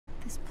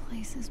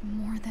place is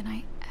more than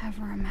I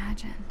ever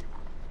imagined.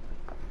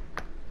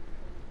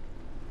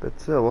 But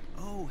still.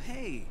 Oh,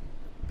 hey,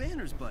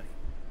 Banner's buddy.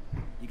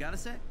 You got a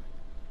sec?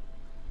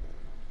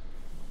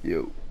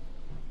 Yo.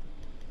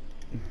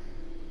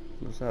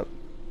 What's up?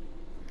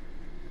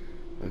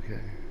 Okay.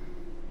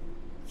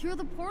 You're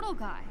the portal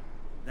guy.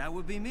 That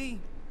would be me.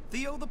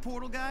 Theo the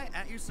portal guy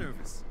at your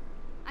service.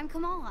 I'm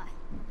Kamala.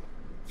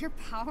 Your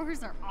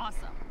powers are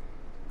awesome.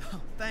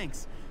 Oh,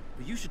 thanks.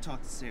 But you should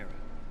talk to Sarah.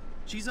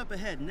 She's up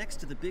ahead next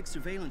to the big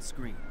surveillance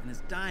screen and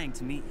is dying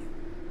to meet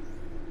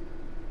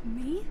you.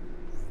 Me?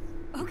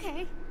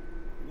 Okay.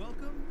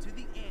 Welcome to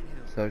the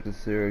anthill. Talk to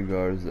Sarah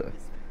Garza.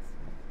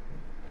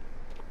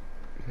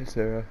 Hey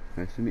Sarah,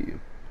 nice to meet you.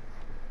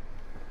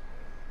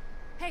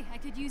 Hey, I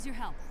could use your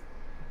help.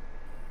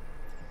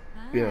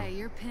 Yeah.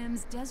 You're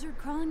Pim's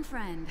desert-crawling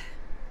friend.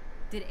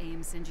 Did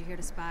AIM send you here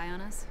to spy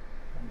on us?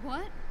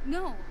 What?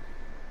 No.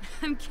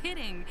 I'm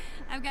kidding.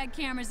 I've got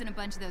cameras in a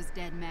bunch of those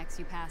dead mechs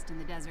you passed in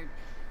the desert.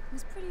 It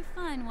was pretty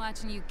fun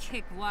watching you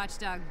kick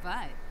Watchdog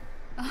butt.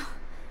 Oh,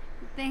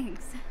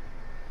 thanks.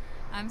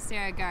 I'm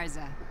Sarah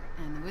Garza,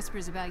 and the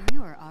whispers about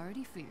you are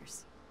already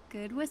fierce.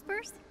 Good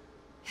whispers?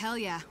 Hell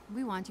yeah,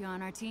 we want you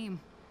on our team.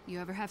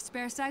 You ever have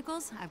spare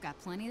cycles? I've got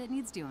plenty that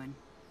needs doing.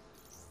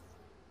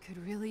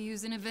 Could really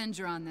use an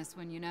Avenger on this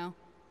one, you know?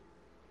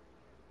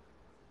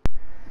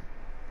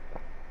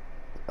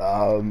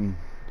 I'm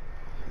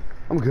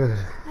good.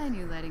 I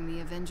knew letting the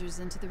Avengers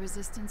into the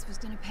Resistance was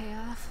gonna pay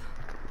off.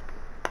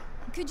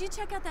 Could you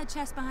check out that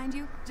chest behind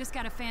you? Just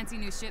got a fancy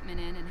new shipment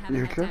in and haven't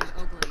Your had time chest?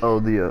 to ogle it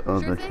Oh,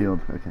 yet. the shield.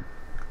 Okay.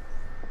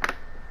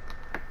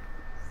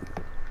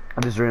 I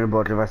just ran a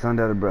bunch. If I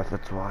sound out of breath,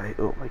 that's why.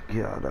 Oh my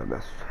god, I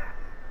messed.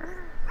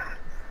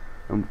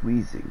 I'm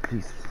wheezing.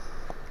 Please.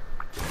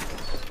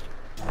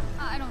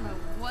 I don't know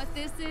what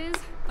this is,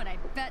 but I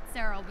bet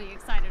Sarah will be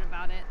excited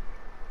about it.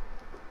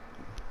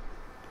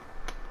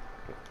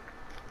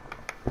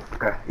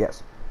 Okay.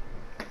 Yes.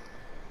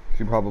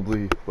 She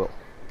probably will,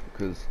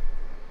 because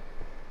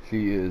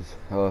she is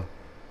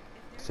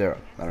Sarah.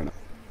 I don't know.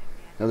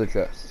 Another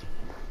chest.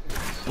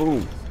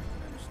 Boom.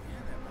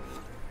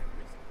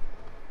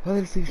 Why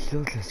did they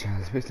shield chest?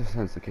 This makes no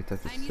sense. Okay,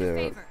 that's I need a Sarah.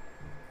 favor.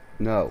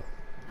 No.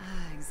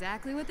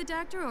 Exactly what the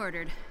doctor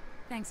ordered.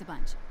 Thanks a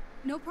bunch.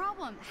 No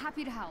problem.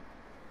 Happy to help.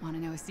 Want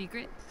to know a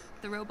secret?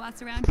 The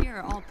robots around here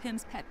are all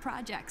Pim's pet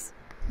projects.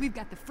 We've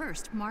got the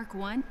first, Mark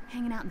 1,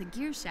 hanging out in the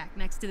gear shack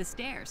next to the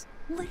stairs.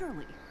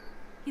 Literally.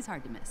 He's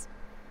hard to miss.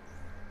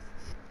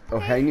 Oh,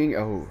 Okay. hanging?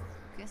 Oh.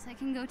 Guess I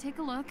can go take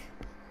a look.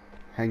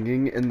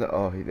 Hanging in the...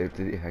 Oh, did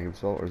he hang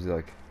himself? Or is he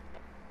like...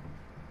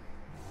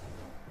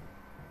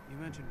 You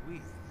mentioned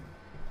we.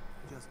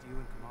 Just you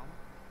and Kamala?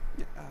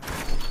 Yeah,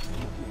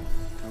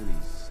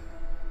 Tony's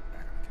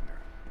back on the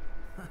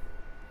Chimera.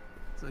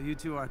 So you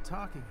two are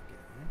talking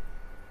again,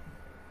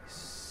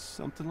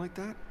 Something like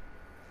that?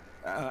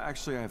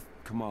 Actually, I have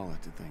Kamala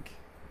to thank.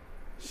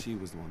 She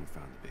was the one who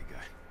found the big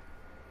guy.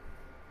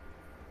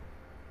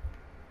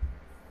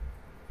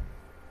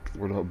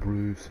 What up,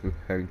 Bruce or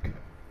Hank?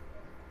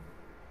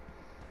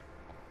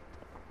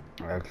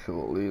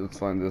 Actually, let's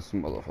find this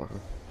motherfucker.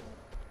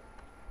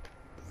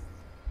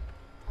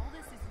 All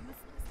this is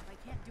useless if I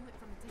can't do it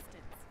from a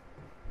distance.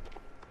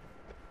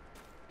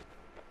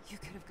 You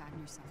could have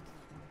gotten yourself killed.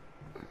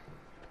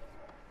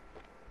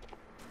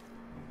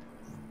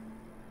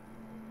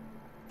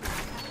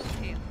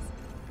 Tails.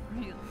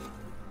 Really?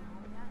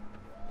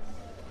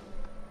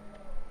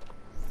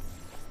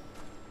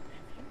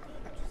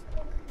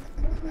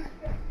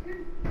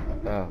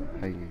 Oh,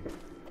 hanging.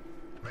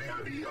 May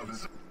I be of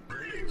his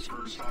greetings,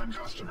 first-time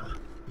customer?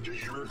 Do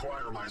you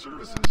require my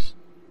services?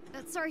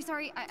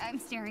 Sorry. I'm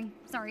staring.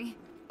 Sorry.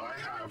 I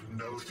have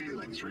no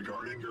feelings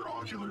regarding your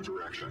ocular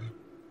direction.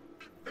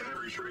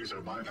 Every trace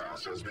of my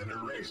past has been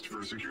erased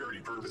for security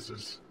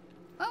purposes.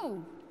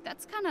 Oh,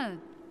 that's kinda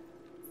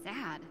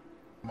sad.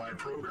 My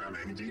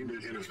programming deemed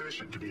it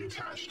inefficient to be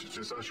attached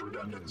to such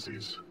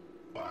redundancies.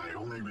 I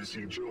only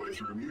receive joy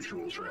through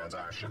mutual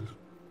transaction.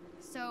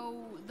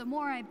 So, the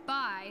more I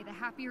buy, the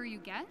happier you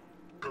get?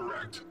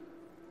 Correct.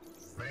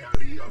 May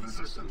I be of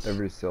assistance?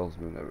 Every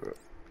salesman ever.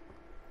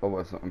 Oh,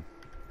 what something?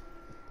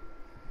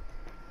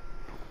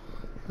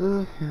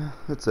 Yeah,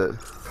 that's it.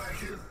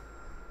 Thank you.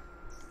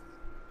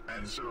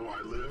 And so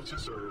I live to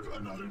serve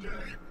another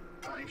day.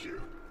 Thank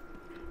you.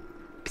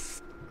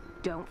 Psst.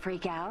 Don't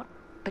freak out,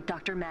 but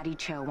Dr. Maddie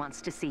Cho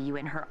wants to see you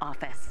in her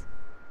office.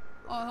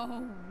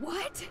 Oh,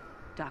 what?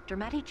 Dr.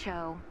 Maddie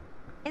Cho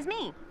is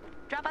me.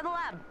 Drop by the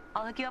lab.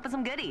 I'll hook you up with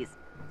some goodies.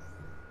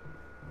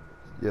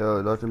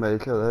 Yo, Dr.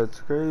 Medical, that's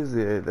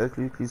crazy. That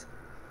he's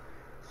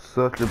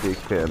such a big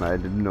fan. I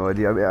had no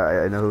idea. I mean,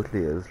 I know who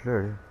he is,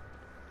 sure.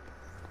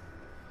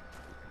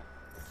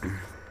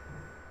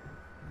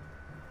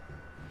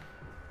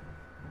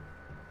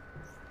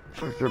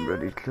 Dr.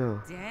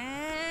 Medical.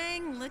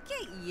 Dang, look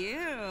at you.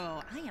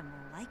 I am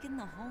liking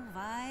the whole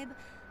vibe.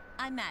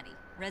 I'm Maddie,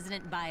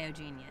 resident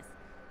biogenius.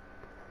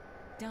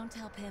 Don't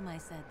tell Pim I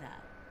said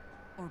that.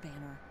 Or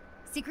Banner.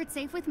 Secret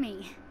safe with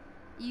me.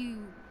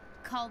 You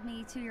called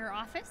me to your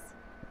office?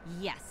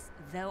 Yes,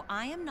 though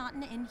I am not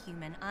an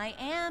Inhuman, I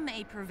am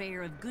a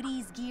purveyor of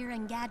goodies, gear,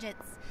 and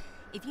gadgets.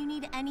 If you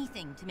need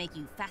anything to make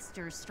you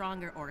faster,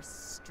 stronger, or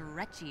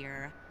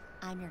stretchier,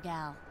 I'm your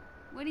gal.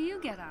 What do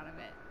you get out of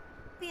it?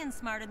 Being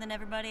smarter than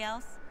everybody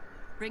else.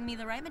 Bring me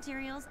the right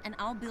materials, and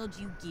I'll build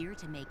you gear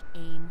to make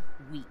AIM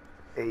weep.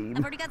 AIM.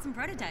 I've already got some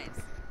prototypes.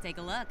 Take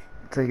a look.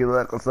 Take a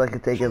look. Looks like a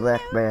take a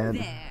look, man.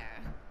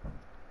 There.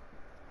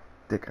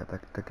 Take a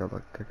look. Take a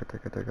look.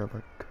 Take a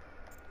look.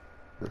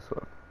 This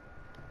one.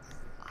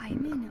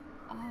 I'm in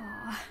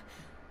awe.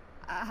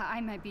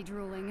 I might be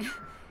drooling.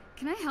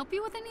 Can I help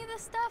you with any of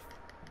this stuff?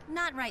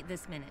 Not right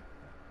this minute.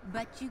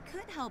 But you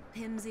could help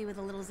Pimsy with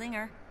a little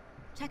zinger.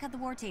 Check out the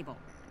war table.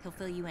 He'll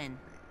fill you in.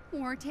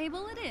 War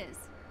table it is.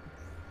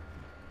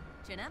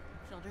 Chin up,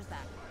 shoulders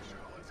back.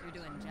 You're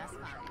doing just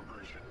fine.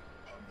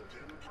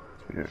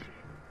 Yeah.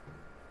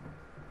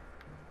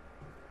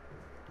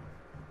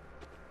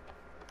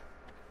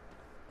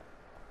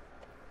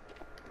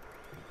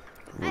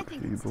 I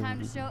think it's time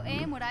to show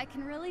AIM what I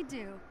can really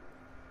do.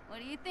 What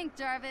do you think,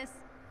 Jarvis?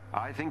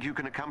 I think you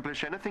can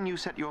accomplish anything you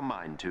set your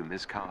mind to,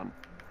 Miss Khan.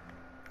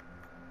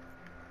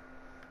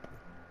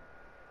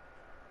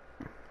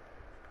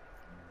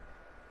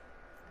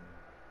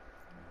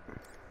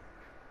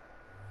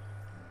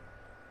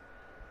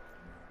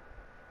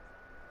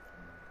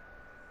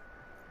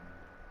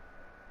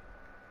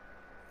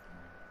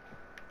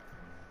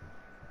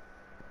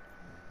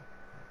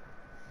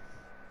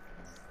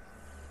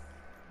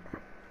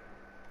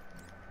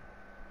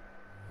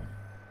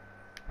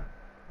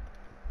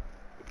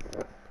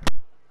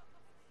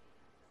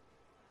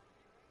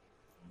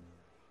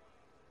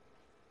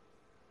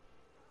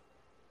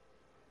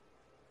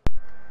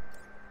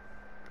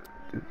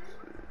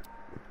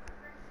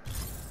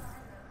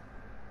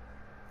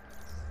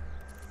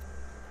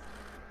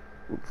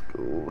 Let's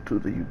go to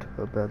the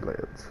Utah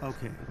Badlands.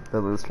 Okay,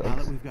 Badlands now that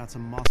tracks. we've got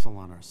some muscle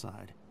on our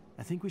side,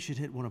 I think we should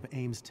hit one of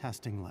AIM's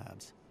testing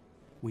labs.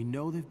 We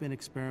know they've been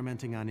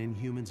experimenting on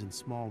Inhumans in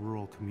small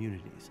rural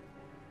communities.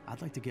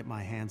 I'd like to get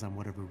my hands on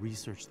whatever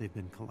research they've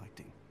been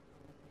collecting.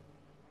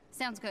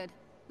 Sounds good.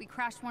 We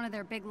crashed one of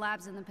their big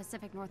labs in the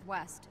Pacific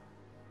Northwest.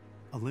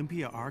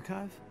 Olympia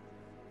Archive?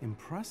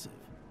 Impressive.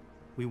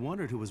 We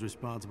wondered who was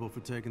responsible for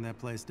taking that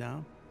place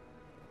down.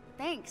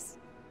 Thanks.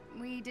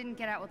 We didn't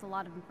get out with a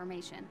lot of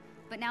information,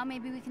 but now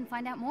maybe we can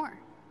find out more.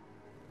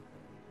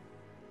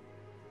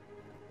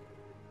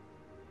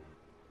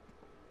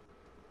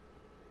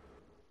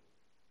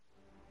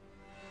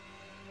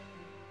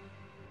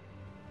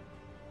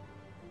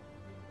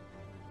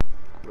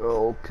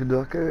 Okie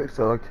dokie,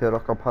 så lagt til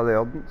dere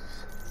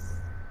Paladins.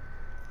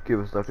 Give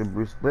us Dr.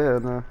 Bruce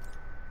Banner.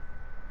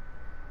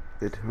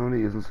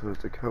 Tony isn't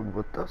supposed to come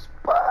with us.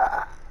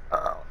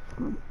 Oh.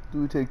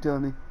 Do we take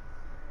Tony?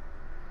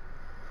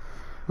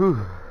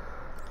 Whew.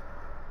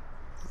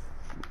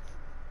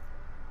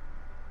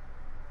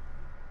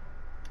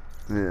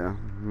 Yeah,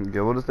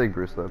 we'll just take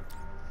Bruce then.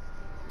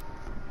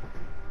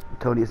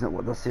 Tony isn't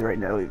with us here right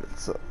now even,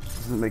 so it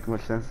doesn't make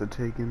much sense to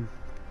take him.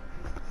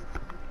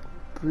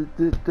 Bruce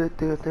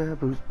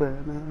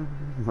Banner.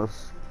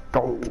 Let's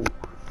go.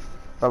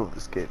 I love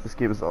this game. This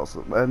game is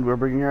awesome. And we're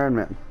bringing Iron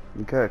Man.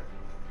 Okay.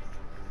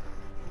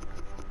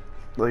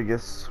 I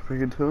guess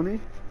freaking Tony?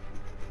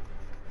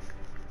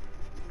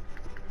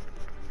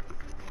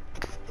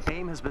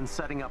 AIM has been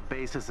setting up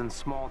bases in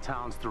small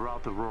towns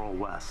throughout the rural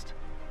West.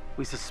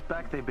 We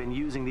suspect they've been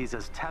using these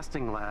as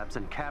testing labs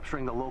and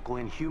capturing the local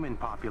Inhuman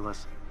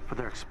populace for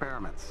their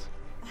experiments.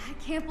 I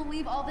can't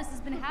believe all this has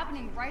been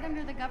happening right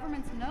under the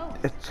government's nose.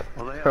 It's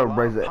well, they have a lot of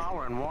crazy.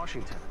 power in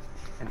Washington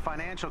and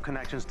financial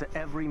connections to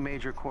every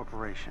major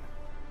corporation.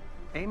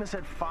 AIM has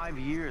had 5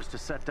 years to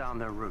set down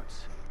their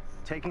roots.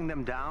 Taking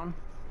them down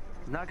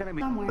is not going to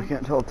be... I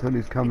can't tell if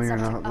Tony's coming or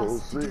not, but we'll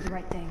to do see. the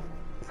right thing.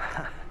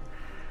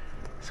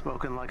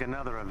 Spoken like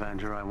another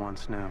Avenger I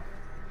once knew.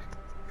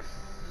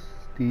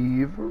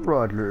 Steve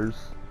Rogers.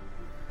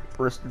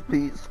 Rest in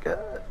peace,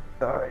 Scott.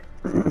 Alright.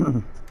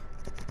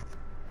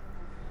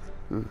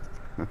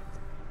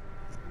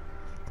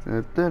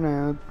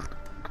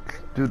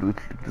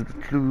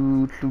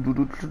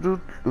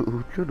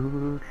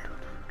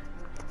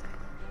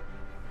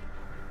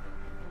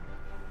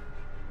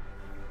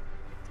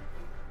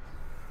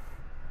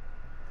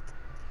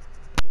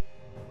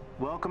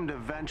 Welcome to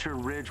Venture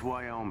Ridge,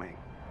 Wyoming.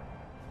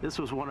 This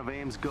was one of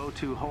AIM's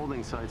go-to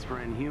holding sites for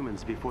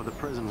Inhumans before the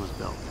prison was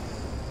built.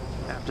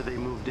 After they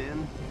moved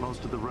in,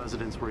 most of the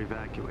residents were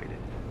evacuated.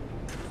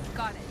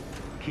 Got it.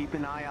 Keep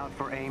an eye out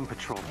for AIM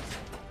patrols.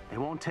 They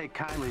won't take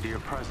kindly to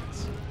your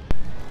presence.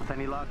 With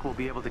any luck, we'll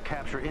be able to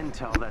capture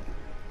intel that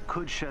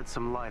could shed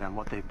some light on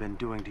what they've been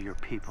doing to your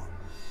people.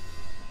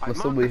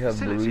 Listen, we have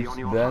Bruce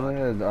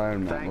Banner and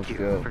Iron Man. Let's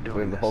go.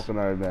 We have the Hulk and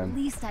Iron Man.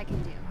 Least I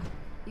can do.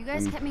 You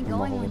guys kept me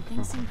going when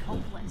things seemed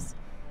hopeless.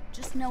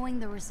 Just knowing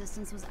the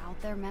resistance was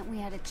out there meant we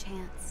had a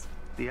chance.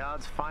 The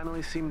odds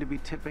finally seem to be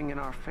tipping in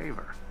our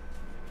favor.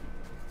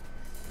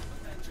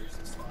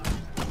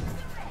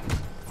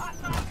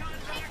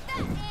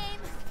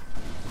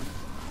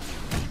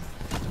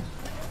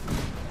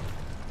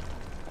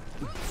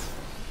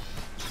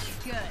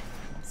 Good.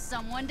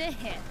 Someone to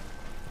hit.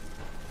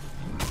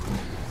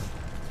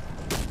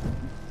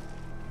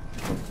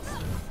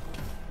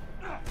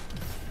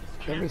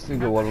 Every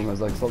single one of them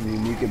has like something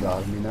unique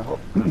about them, you know?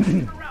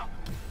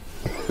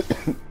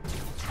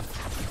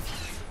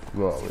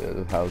 Well, yeah,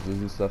 the houses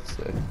and stuff,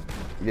 so.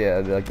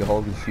 Yeah, like the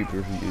Hulk is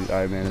cheaper from you.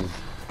 Iron Man is,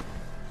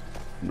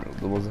 you know,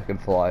 the ones that can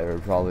fly are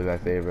probably my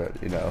favorite,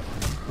 you know.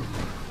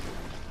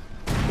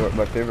 But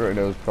my favorite right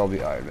now is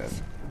probably Iron Man.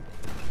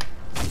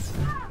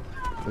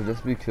 But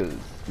just because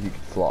he can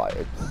fly,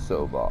 it's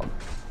so bomb.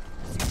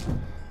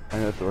 I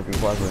know it's the working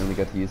class, I only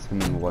got to use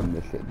him in one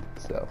mission,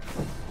 so.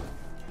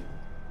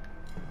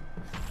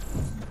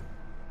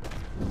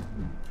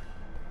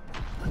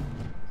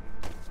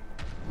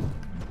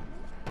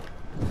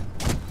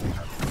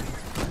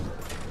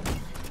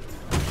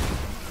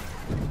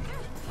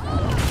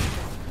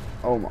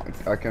 Oh my,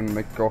 I can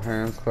make your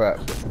hands clap.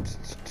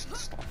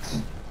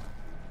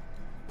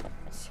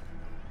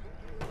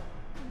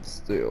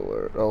 Steel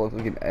alert. Oh, looks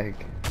like an egg.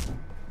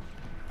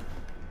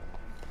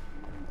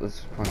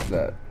 Let's punch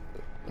that.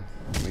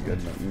 Let me get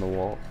in the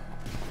wall.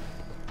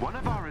 One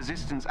of our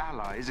resistance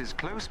allies is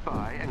close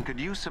by and could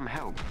use some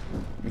help.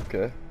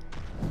 Okay.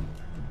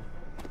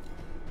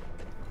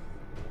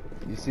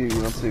 You see me,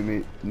 you don't see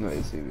me. No,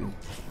 you see me.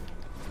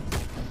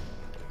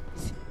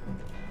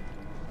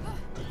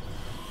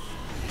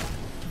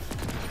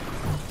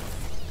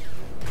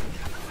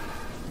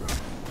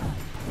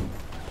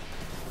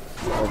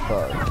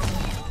 Okay.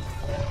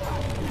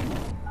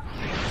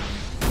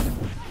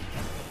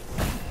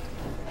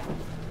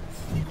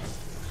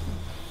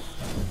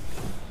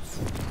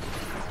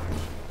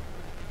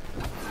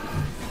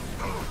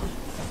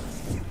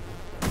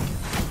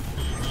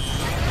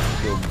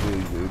 Go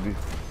big, baby.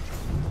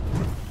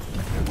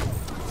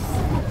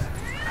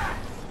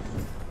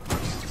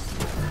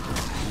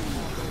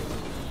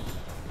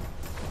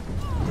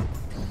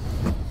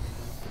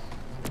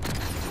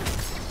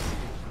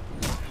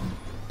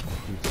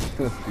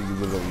 You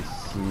literally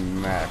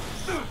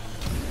smacked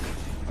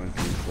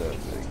underneath that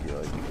thing, you're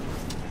like...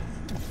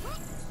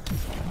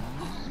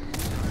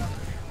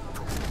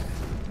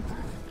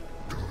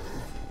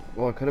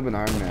 Well, it could have been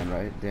Iron Man,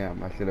 right?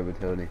 Damn, I should have been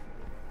Tony.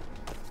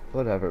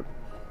 Whatever.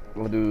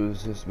 We'll do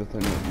is just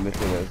within the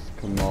mission as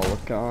Kamala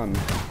Khan.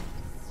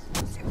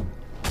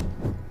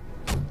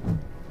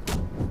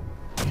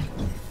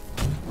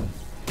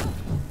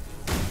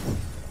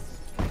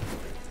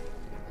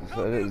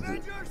 So it is...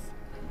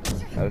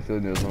 I had a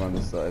feeling there was one on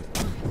this side.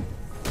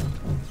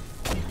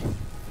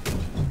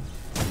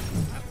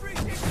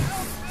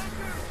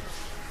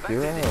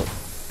 You're out.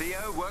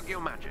 Theo, work your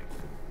magic.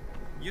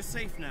 You're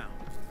safe now.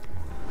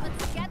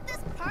 Let's get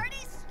this party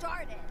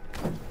started.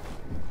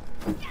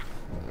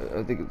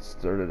 I think it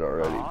started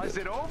already. Oh, is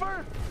it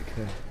over?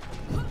 Okay.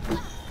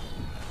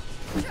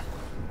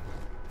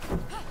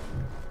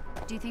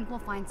 Do you think we'll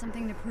find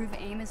something to prove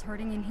AIM is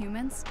hurting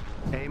Inhumans?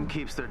 AIM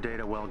keeps their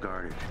data well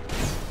guarded.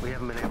 We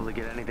haven't been able to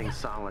get anything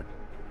solid.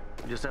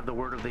 We just have the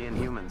word of the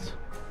Inhumans.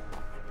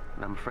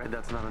 And I'm afraid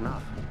that's not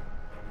enough.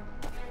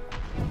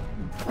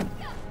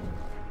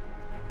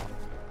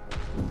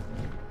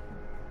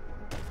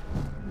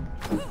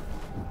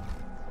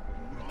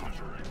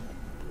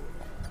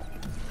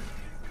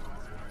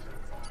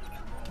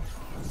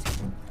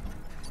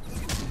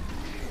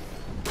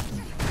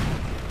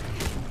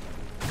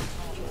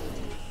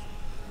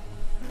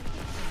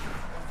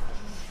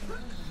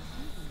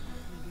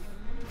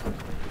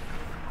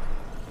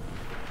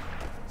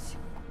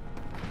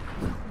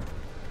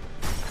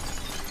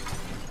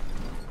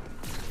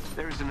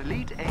 There is an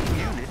elite AIM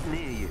unit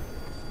near you.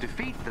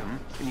 Defeat them,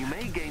 and you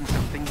may gain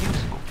something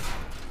useful.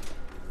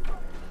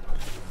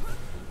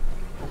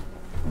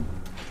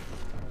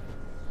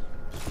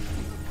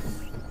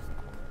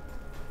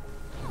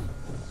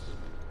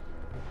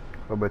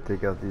 How about I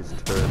take out these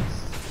turrets?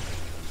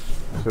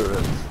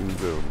 Turrets and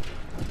boom.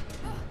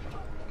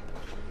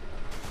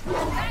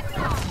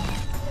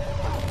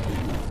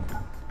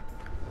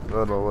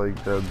 I don't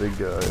like that big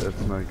guy.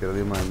 That's not good. I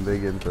need my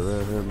big into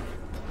that him.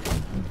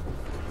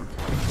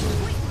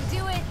 We can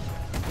do it.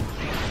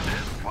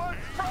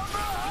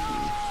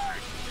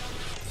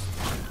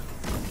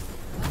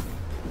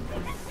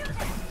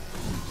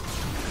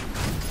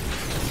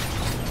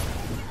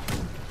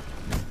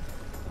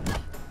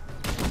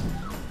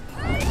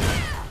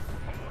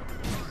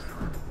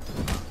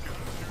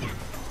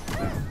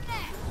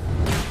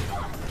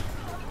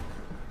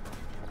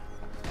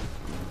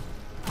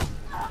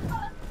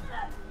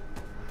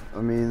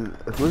 I mean,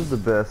 who's the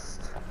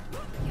best?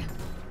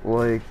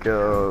 Like,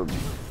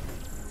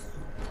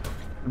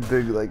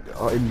 big, like,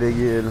 Big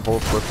In,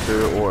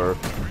 Hulkbuster, or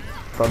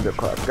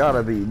Thunderclap.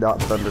 Gotta be not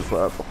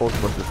Thunderclap.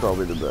 Hulkbuster's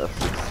probably the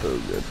best. It's so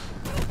good.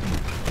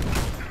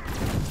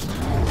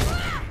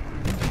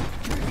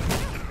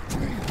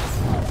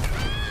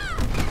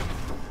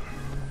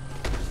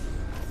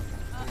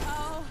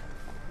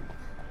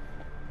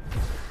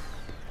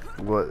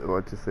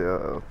 What'd you say?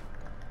 Uh-oh.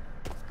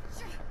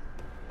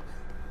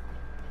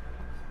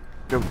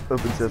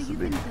 Open So you've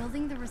sesame. been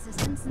building the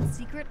resistance in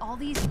secret all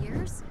these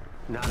years?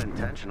 Not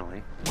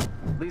intentionally.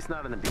 At least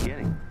not in the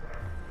beginning.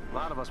 A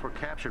lot of us were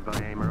captured by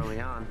AIM early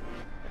on.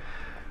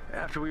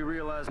 After we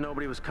realized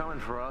nobody was coming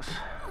for us,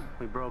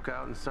 we broke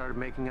out and started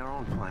making our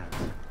own plans.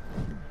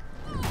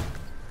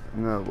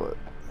 Now what?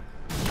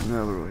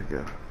 Now where do we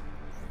go?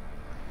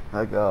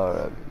 I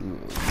got it.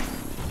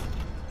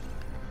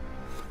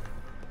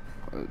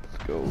 Let's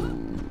go.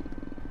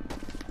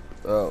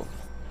 Oh.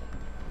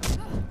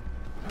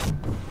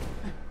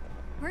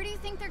 Where do you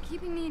think they're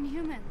keeping the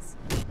Inhumans?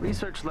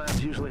 Research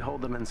labs usually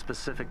hold them in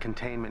specific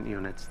containment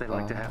units. They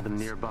like to have them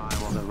nearby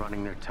while they're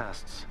running their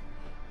tests.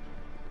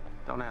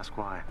 Don't ask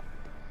why.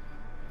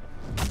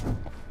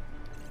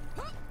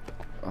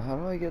 How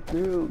do I get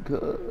through?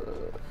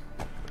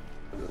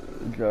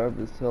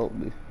 Jarvis, help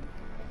me.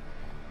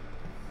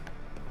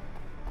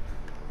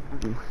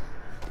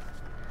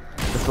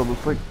 This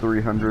looks like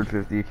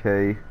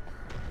 350k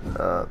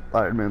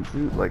Iron Man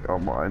suit, like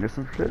online or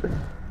some shit.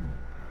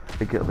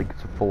 I get like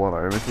it's a full-on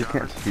Iron Man. You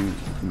can't shoot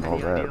and all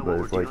that,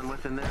 but it's like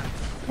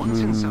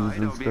moves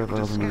and stuff out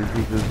of the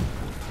pieces.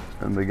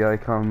 And the guy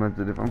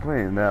commented, if I'm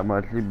playing that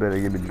much, you better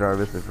give me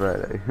Jarvis or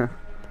Friday.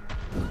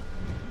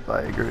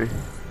 I agree.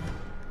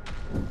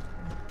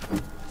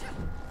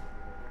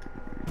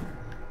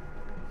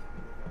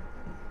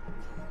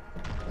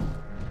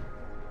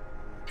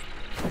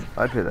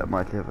 I'd pay that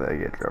much if I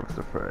get Jarvis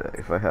or Friday,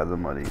 if I had the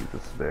money to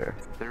spare.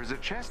 There's a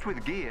chest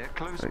with gear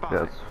close like, by.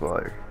 that's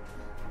fire.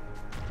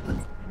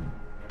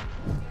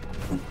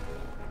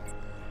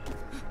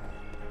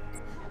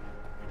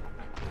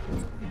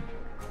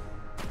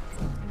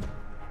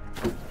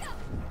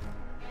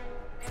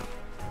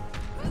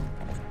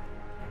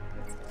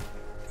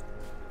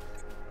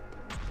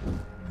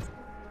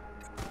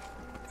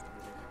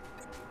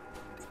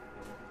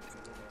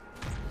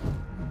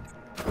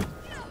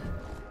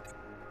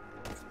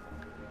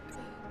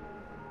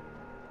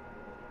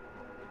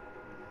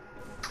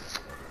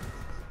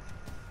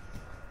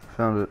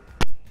 Found it.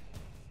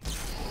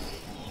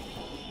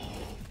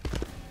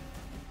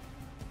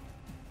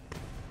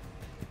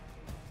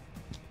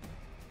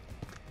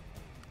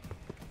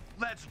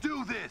 Let's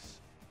do this.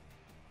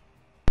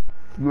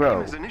 Bro.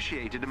 AIM has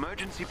initiated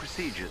emergency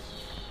procedures.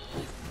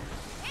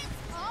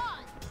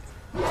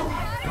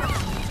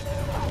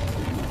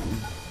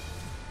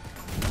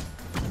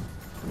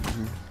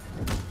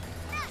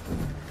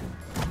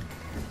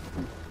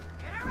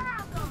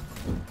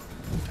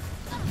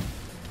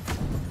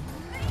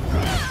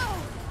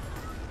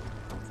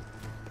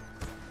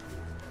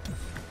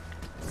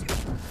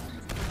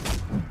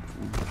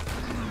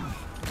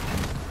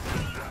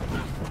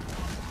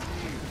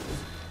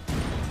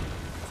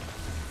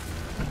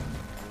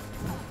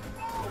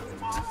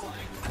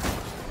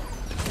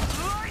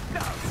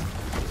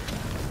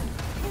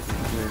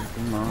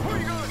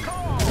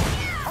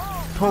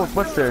 Oh,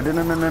 what's there? Sorry.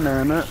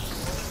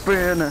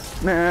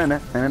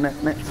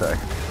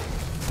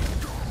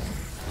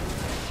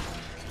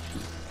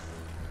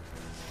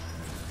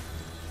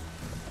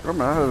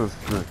 Come out of this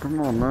shit. Come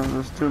on, man.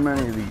 There's too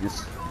many of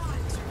these.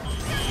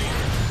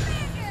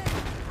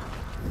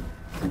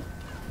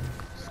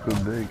 It's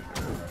good big.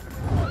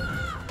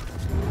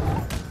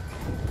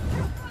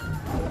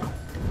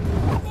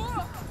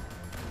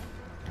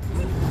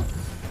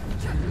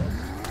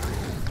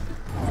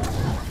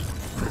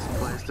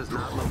 Does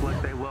not look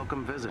like they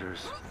welcome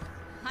visitors.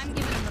 I'm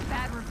giving them a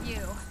bad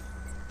review.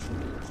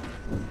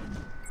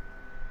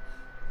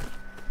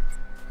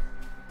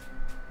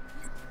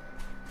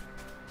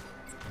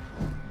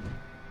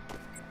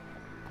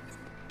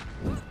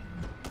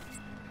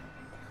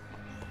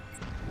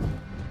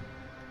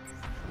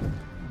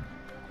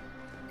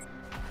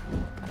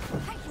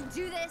 I can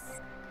do this.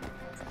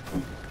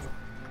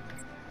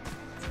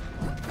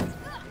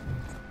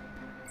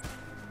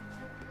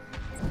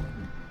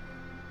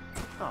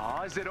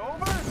 Oh, is it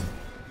over?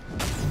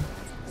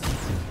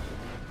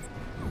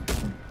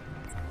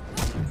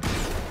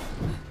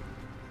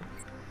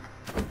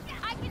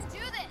 I can do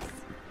this.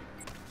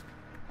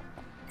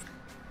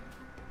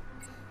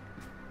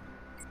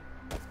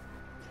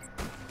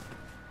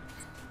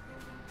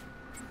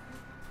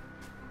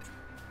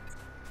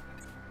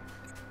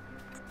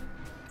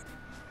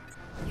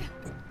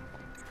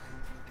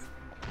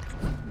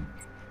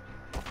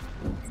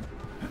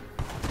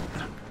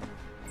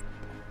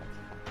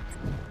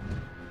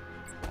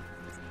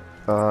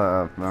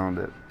 I found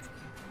it.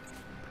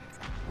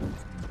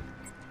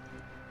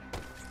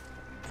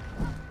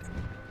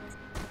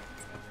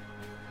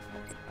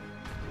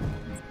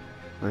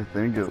 I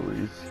think at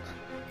least.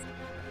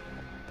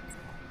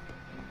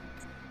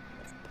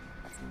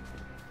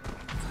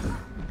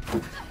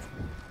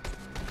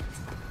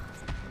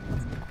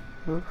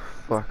 Where the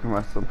fuck am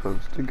I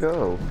supposed to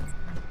go?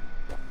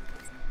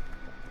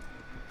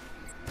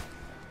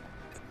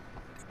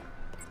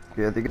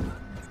 Yeah, I think.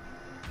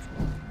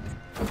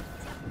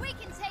 We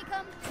can take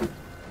them.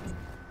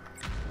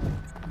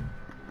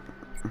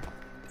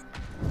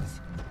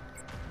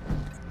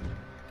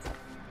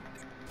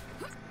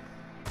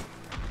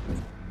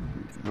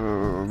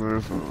 Oh,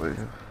 there's no way.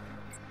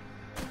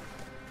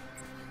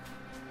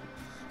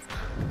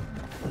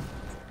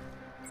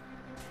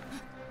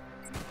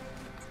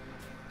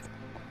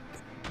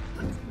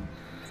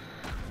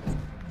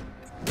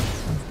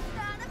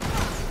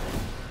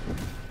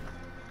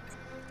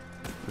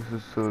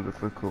 is so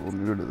difficult.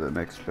 When we go to the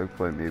next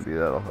checkpoint, maybe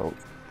that'll help.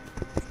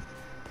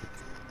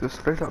 This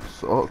straight up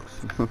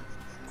sucks.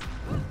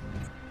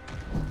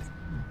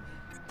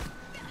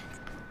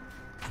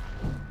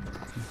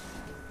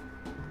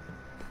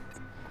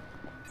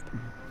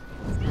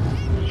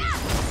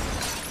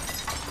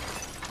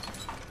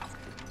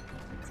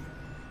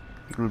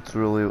 That's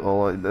really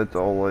all that's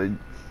all I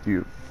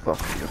do. Fuck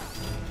you.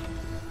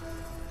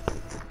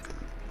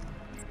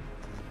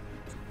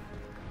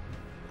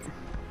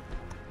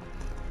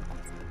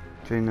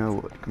 Okay, now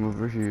what? Come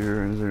over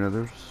here, and is there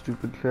another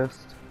stupid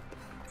chest?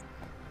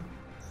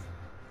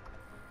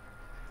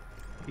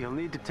 You'll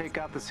need to take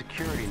out the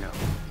security node.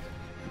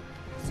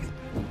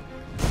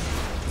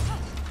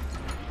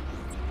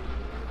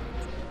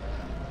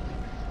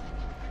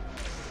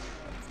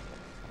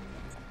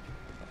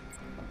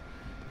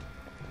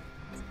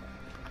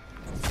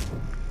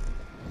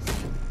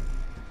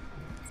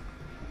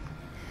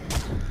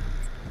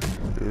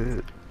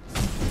 Good.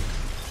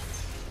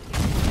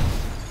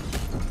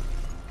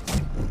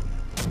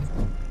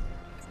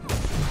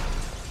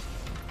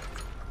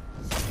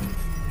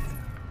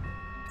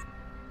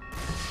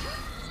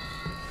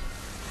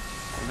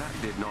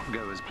 That did not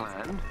go as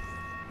planned.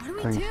 What do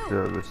we Thanks, do?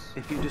 Jarvis.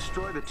 If you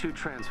destroy the 2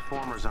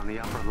 transformers on the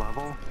upper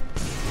level,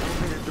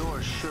 elevator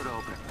doors should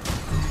open.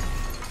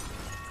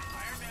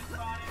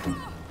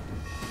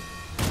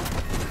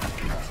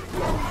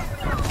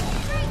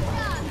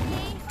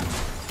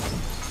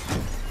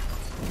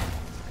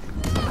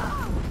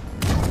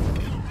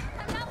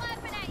 I'm not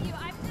laughing at you.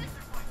 I'm just,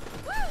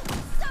 woo,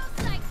 so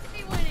psyched to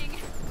be winning.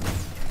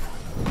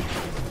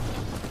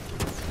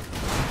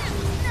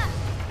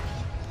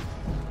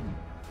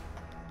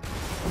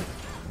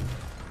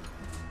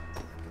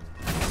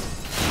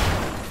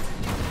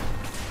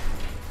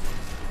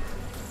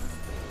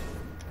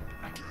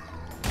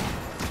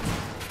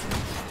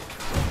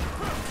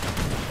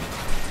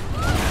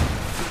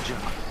 Good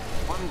job.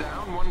 One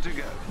down, one to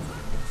go.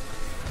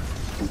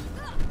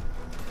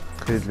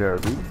 Okay,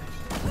 Jarvis.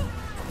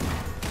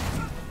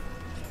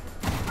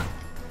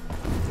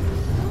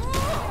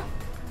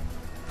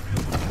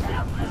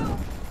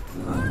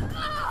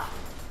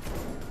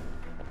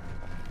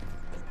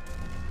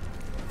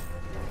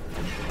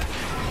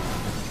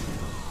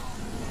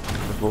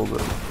 Hold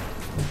it.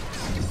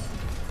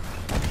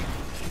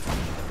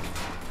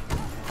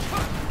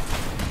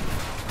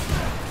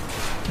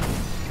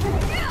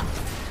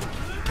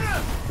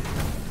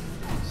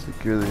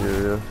 Secure the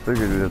area.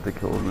 Figured we'd have to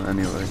kill him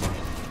anyway.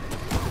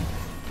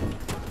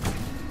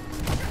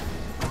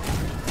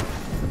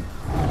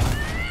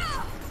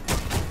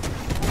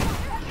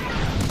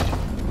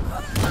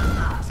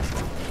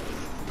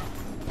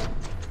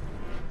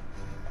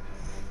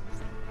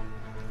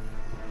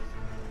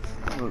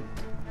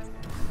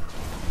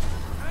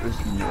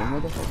 There's more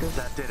motherfuckers?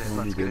 That did it. Oh,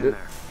 Let's you get did in it?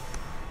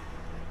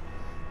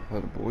 there.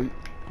 Atta boy.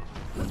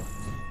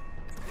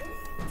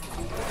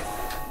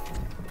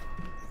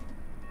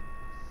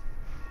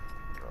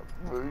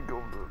 Where you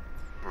go the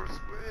first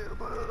way?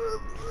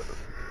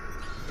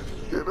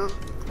 Get up.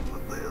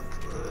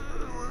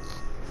 Let's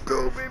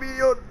go, baby.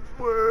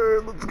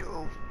 Onward. Let's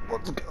go.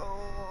 Let's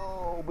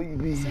go,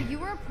 baby. So you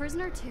were a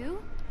prisoner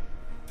too?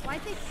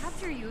 Why'd they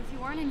capture you if you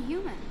weren't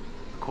inhuman?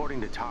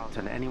 According to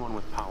Tarleton, anyone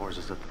with powers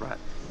is a threat.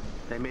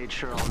 They made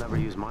sure I'll never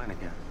use mine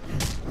again.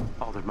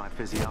 Altered my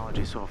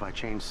physiology so if I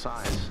change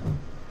size,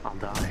 I'll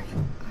die.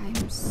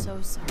 I'm so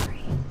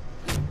sorry.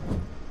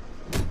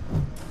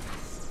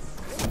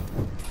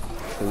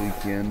 So we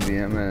can't be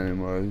Ant-Man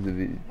anymore to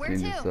be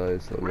change his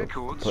size. So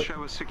Records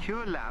show a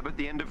secure lab at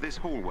the end of this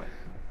hallway.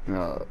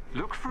 No,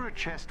 Look for a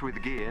chest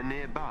with gear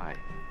nearby.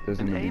 there's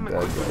An gonna be AIM bad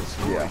equipment guys.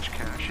 storage Yeah.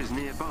 cache is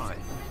nearby.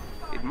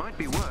 It might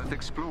be worth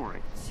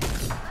exploring.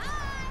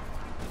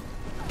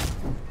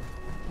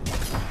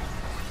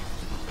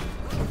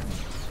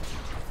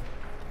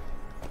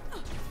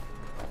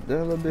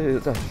 That'll be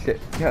oh shit.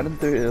 Counting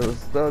through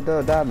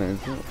the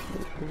diamonds.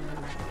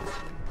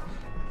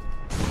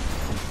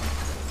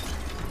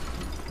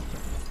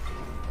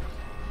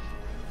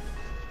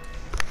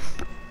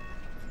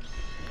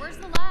 Where's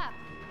the lab?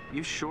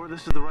 You sure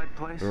this is the right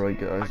place? Alright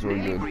guys, I've we're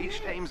nearly good.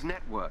 reached AIM's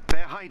network.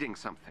 They're hiding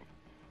something.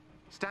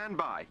 Stand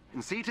by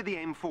and see to the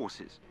AIM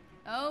forces.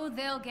 Oh,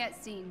 they'll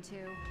get seen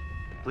too.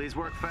 Please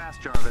work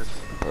fast, Jarvis.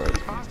 As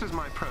fast as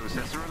my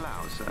processor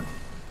allows, sir.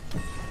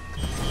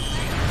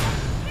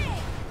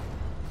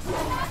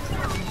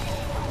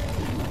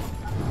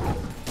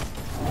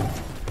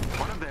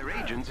 One of their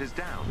agents is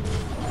down.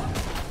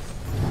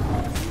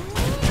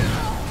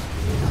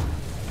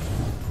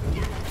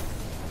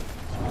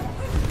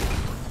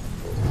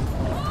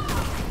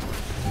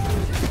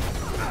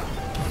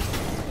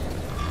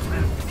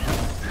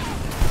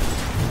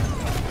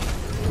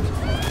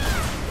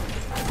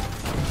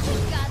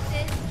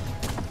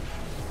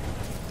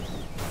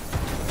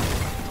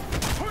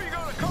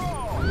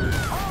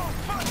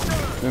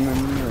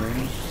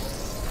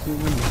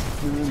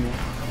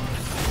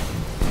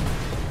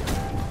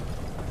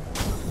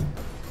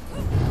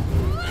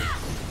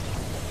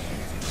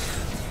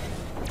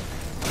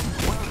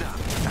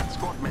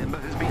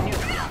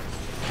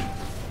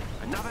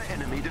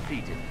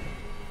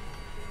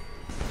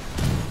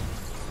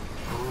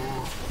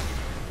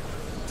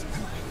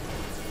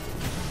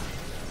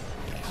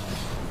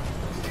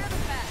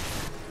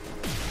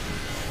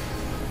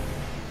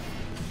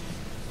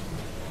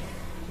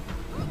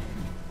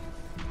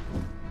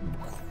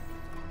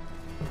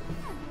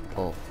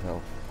 Oh,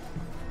 hell.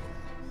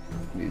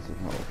 Need some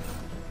help.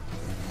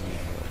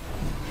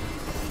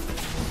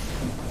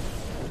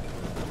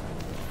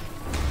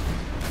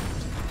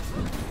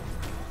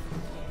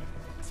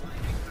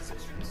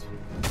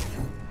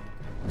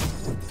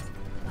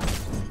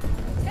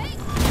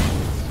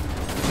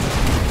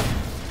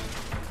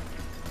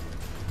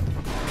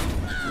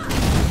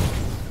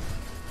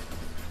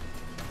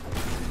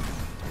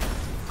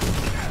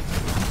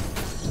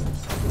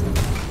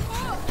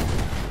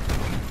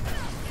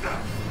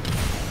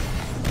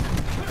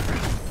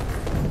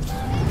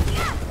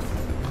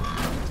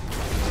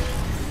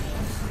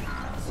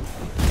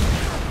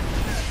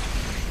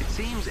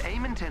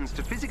 Intends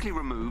to physically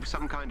remove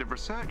some kind of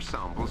research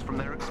samples from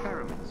their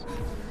experiments.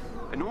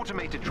 An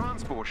automated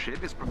transport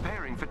ship is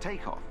preparing for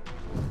takeoff.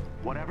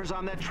 Whatever's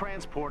on that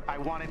transport, I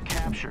want it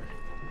captured.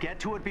 Get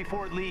to it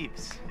before it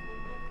leaves.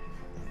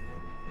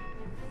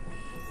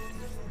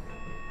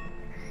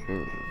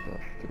 Sure,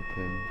 Dr.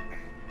 Pym.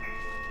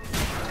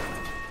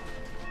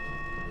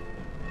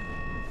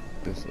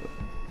 This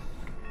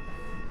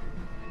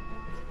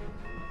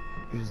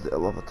use the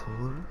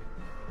elevator.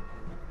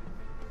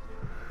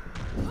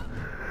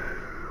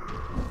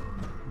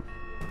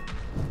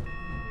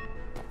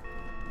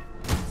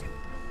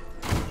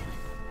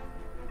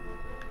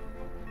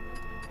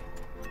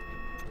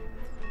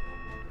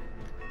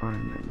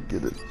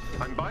 Get it.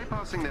 I'm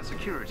bypassing their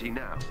security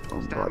now.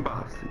 I'm Stand by.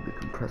 bypassing the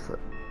compressor.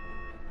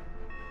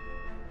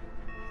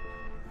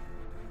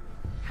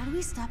 How do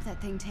we stop that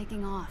thing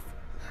taking off?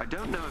 I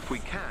don't know if we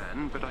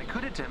can, but I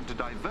could attempt to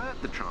divert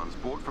the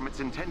transport from its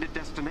intended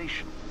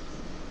destination.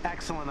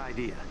 Excellent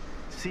idea.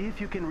 See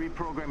if you can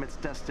reprogram its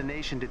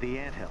destination to the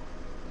anthill.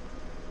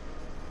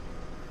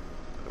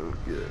 Oh,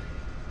 good.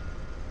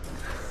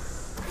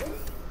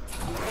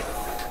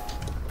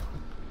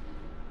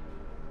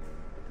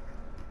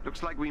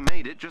 Looks like we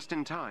made it just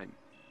in time.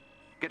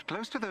 Get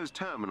close to those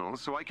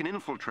terminals so I can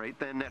infiltrate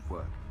their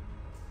network.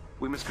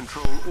 We must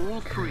control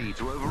all three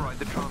to override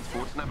the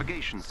transport's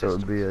navigation system. So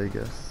it'd be, I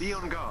guess. Be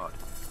on guard.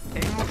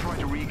 AIM will try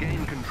to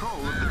regain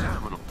control of the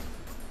terminal.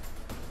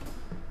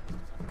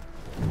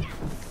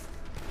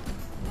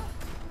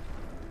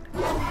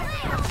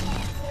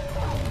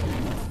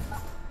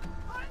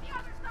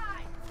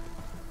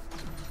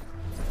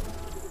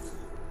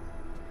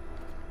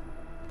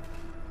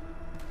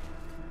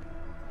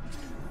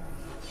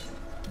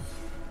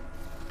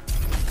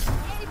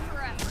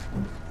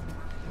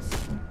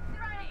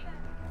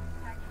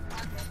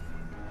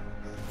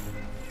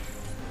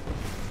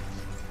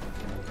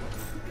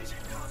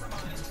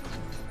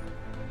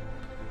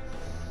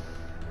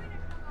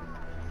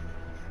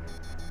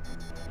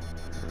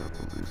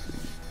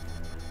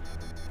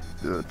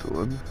 That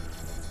one.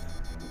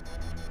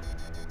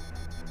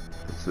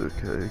 That's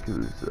okay, I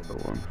can lose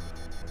that one.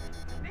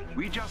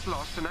 We just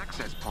lost an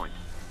access point.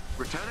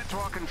 Return it to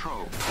our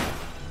control.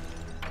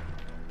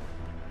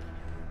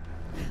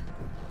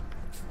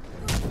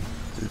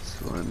 It's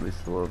fine, we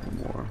still have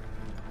more.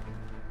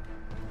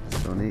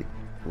 Only,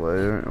 why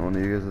aren't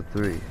only you guys at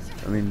 3?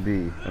 I mean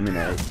B, I mean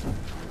A.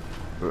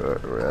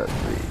 We're at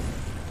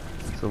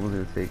 3. Someone's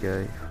gonna take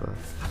A, fuck.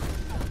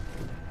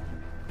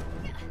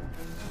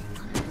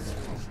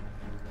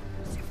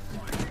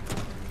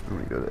 Let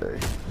me go to A.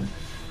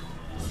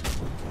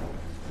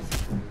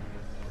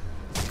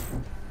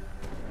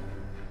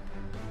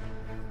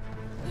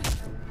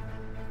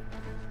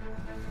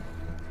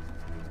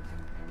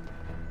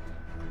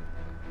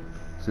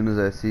 As soon as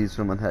I see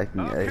someone hacking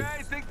Okay, A.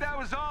 I think that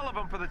was all of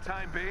them for the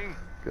time being.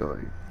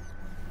 Going.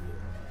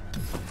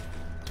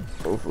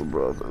 Alpha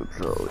Bravo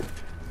Charlie.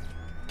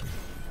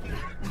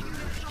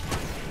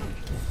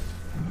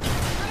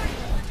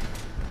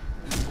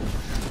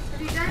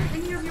 Have you done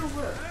any of your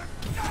work?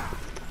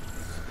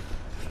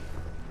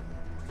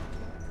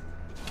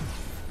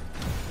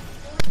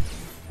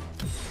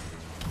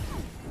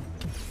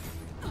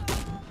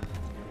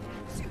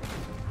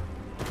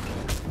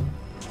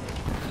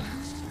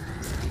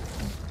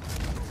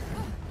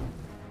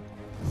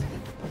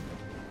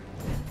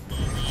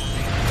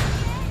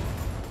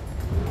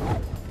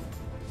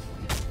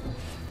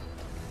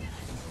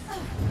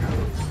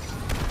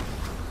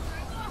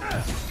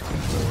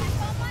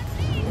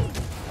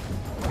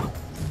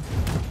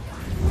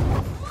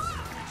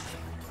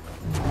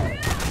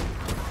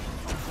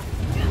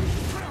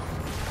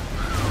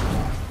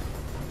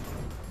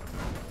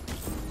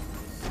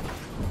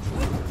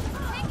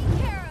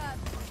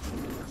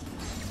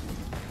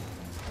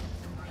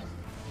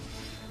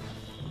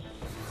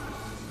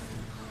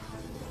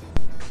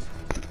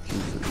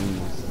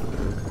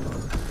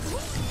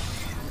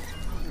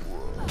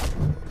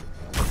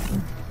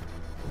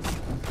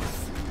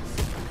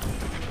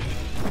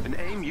 An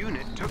AIM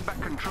unit took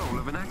back control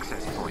of an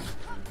access point.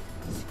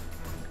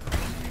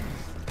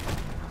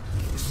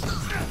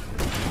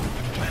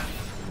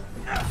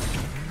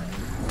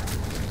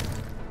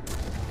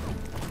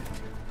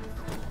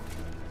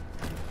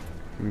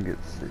 Let me get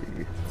C.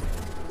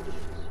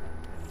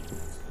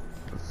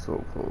 That's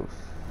so close.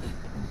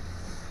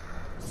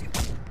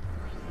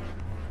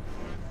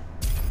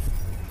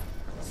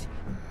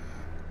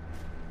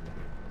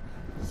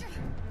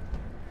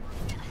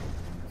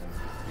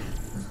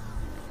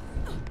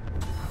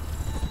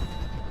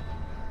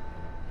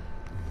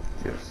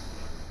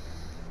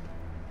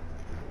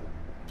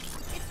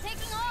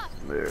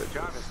 there.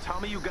 Jarvis, tell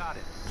me you got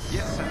it.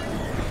 Yes, sir.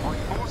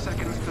 0.4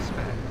 seconds to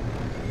spare.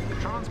 The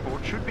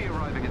transport should be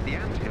arriving at the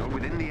anthill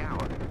within the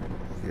hour.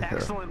 Yeah.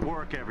 Excellent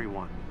work,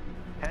 everyone.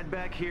 Head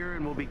back here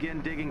and we'll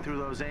begin digging through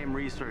those AIM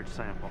research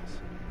samples.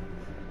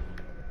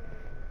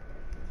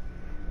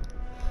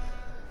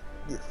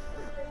 Yes.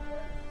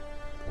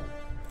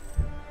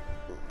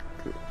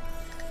 Okay.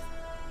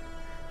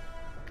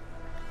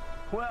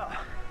 Well,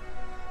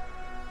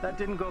 that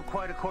didn't go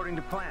quite according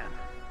to plan.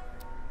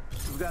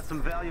 We've got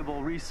some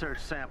valuable research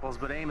samples,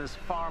 but AIM is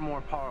far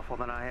more powerful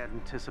than I had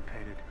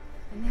anticipated.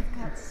 And they've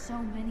got so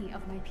many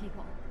of my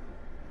people.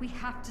 We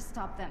have to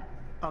stop them.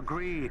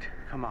 Agreed,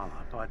 Kamala,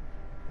 but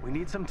we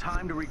need some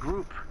time to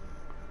regroup.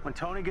 When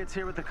Tony gets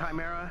here with the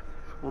Chimera,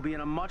 we'll be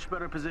in a much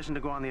better position to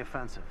go on the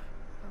offensive.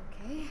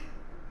 Okay.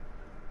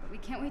 But we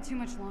can't wait too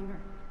much longer.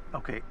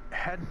 Okay,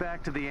 head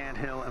back to the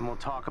anthill and we'll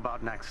talk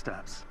about next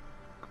steps.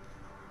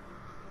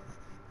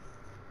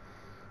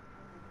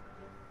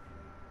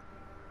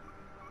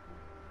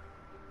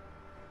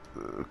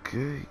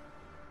 Okay.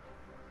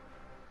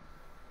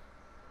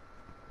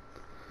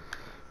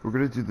 We're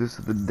gonna do this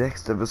in the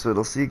next episode.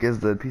 I'll see you guys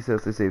then. Peace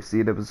out, stay safe. See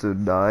you in episode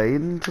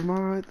 9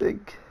 tomorrow, I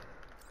think.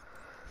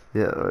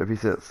 Yeah, alright,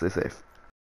 peace out, stay safe.